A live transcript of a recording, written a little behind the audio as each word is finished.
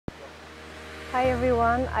Hi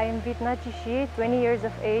everyone, I am Vituna Chishi, 20 years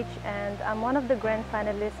of age, and I'm one of the grand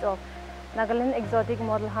finalists of Nagaland Exotic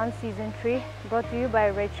Model Hunt Season 3, brought to you by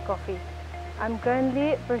Rage Coffee. I'm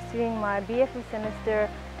currently pursuing my BFE semester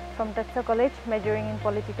from Tatsa College, majoring in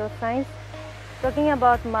political science. Talking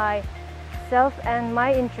about myself and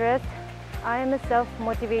my interests, I am a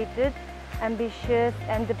self-motivated, ambitious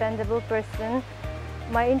and dependable person.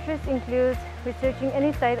 My interests include researching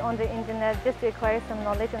any site on the internet just to acquire some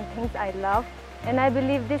knowledge on things I love. And I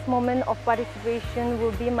believe this moment of participation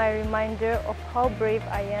will be my reminder of how brave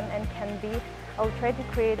I am and can be. I will try to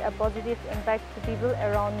create a positive impact to people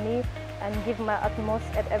around me and give my utmost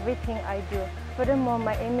at everything I do. Furthermore,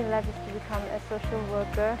 my aim in life is to become a social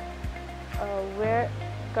worker where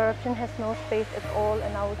corruption has no space at all,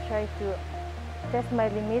 and I will try to test my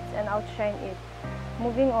limits and outshine it.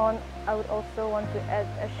 Moving on, I would also want to add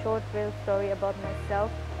a short real story about myself.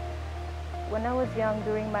 When I was young,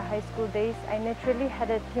 during my high school days, I naturally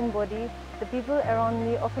had a thin body. The people around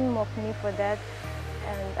me often mocked me for that,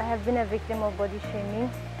 and I have been a victim of body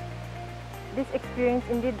shaming. This experience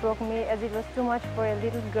indeed broke me, as it was too much for a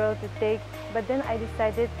little girl to take, but then I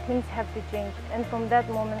decided things have to change, and from that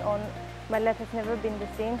moment on, my life has never been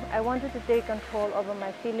the same. I wanted to take control over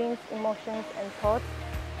my feelings, emotions and thoughts.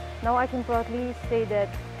 Now I can proudly say that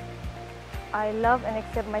I love and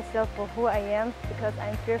accept myself for who I am, because I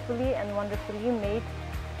am fearfully and wonderfully made.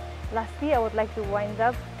 Lastly, I would like to wind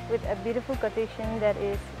up with a beautiful quotation that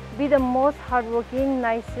is, be the most hardworking,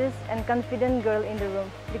 nicest and confident girl in the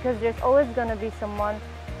room, because there's always gonna be someone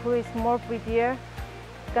who is more prettier,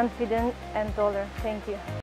 confident and taller. Thank you.